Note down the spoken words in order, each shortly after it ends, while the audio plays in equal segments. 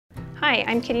Hi,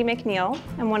 I'm Kitty McNeil.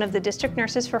 I'm one of the district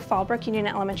nurses for Fallbrook Union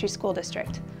Elementary School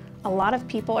District. A lot of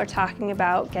people are talking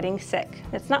about getting sick.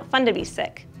 It's not fun to be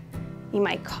sick. You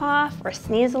might cough or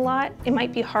sneeze a lot. It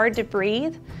might be hard to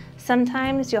breathe.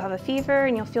 Sometimes you'll have a fever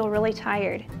and you'll feel really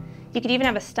tired. You could even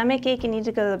have a stomach ache and need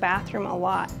to go to the bathroom a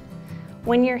lot.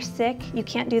 When you're sick, you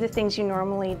can't do the things you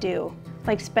normally do,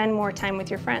 like spend more time with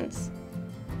your friends.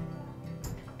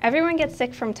 Everyone gets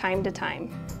sick from time to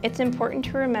time. It's important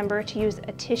to remember to use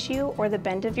a tissue or the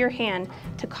bend of your hand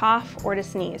to cough or to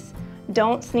sneeze.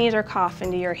 Don't sneeze or cough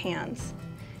into your hands.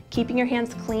 Keeping your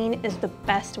hands clean is the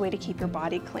best way to keep your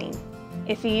body clean.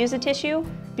 If you use a tissue,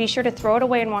 be sure to throw it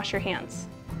away and wash your hands.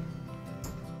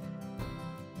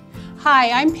 Hi,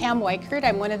 I'm Pam Weichert.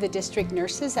 I'm one of the district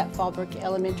nurses at Fallbrook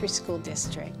Elementary School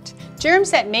District.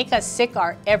 Germs that make us sick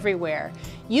are everywhere.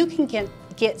 You can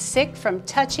get sick from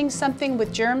touching something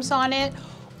with germs on it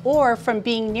or from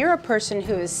being near a person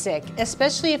who is sick,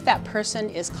 especially if that person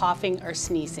is coughing or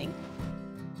sneezing.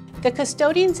 The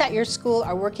custodians at your school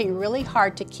are working really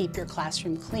hard to keep your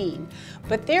classroom clean,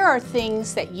 but there are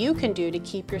things that you can do to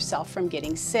keep yourself from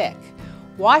getting sick.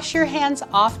 Wash your hands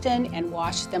often and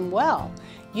wash them well.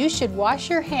 You should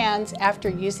wash your hands after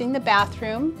using the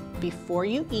bathroom, before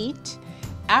you eat,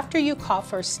 after you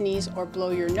cough or sneeze or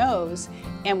blow your nose,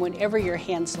 and whenever your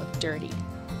hands look dirty.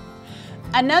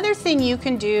 Another thing you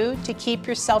can do to keep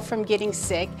yourself from getting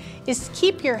sick is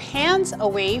keep your hands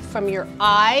away from your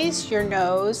eyes, your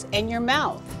nose, and your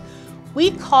mouth.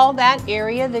 We call that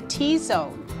area the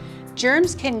T-zone.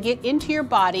 Germs can get into your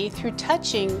body through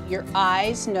touching your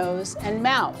eyes, nose, and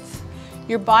mouth.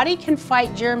 Your body can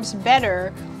fight germs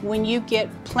better when you get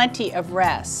plenty of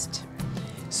rest.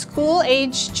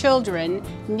 School-aged children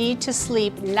need to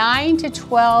sleep 9 to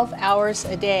 12 hours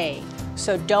a day,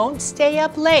 so don't stay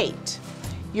up late.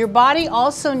 Your body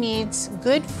also needs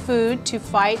good food to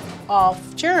fight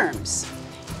off germs.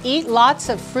 Eat lots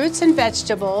of fruits and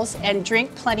vegetables and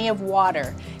drink plenty of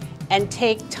water. And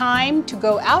take time to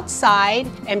go outside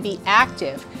and be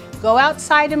active. Go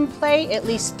outside and play at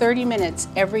least 30 minutes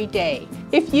every day.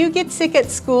 If you get sick at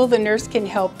school, the nurse can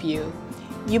help you.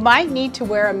 You might need to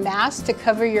wear a mask to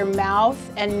cover your mouth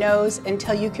and nose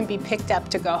until you can be picked up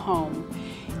to go home.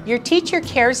 Your teacher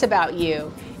cares about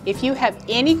you. If you have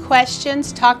any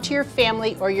questions, talk to your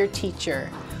family or your teacher.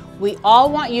 We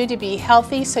all want you to be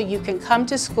healthy so you can come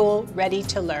to school ready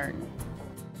to learn.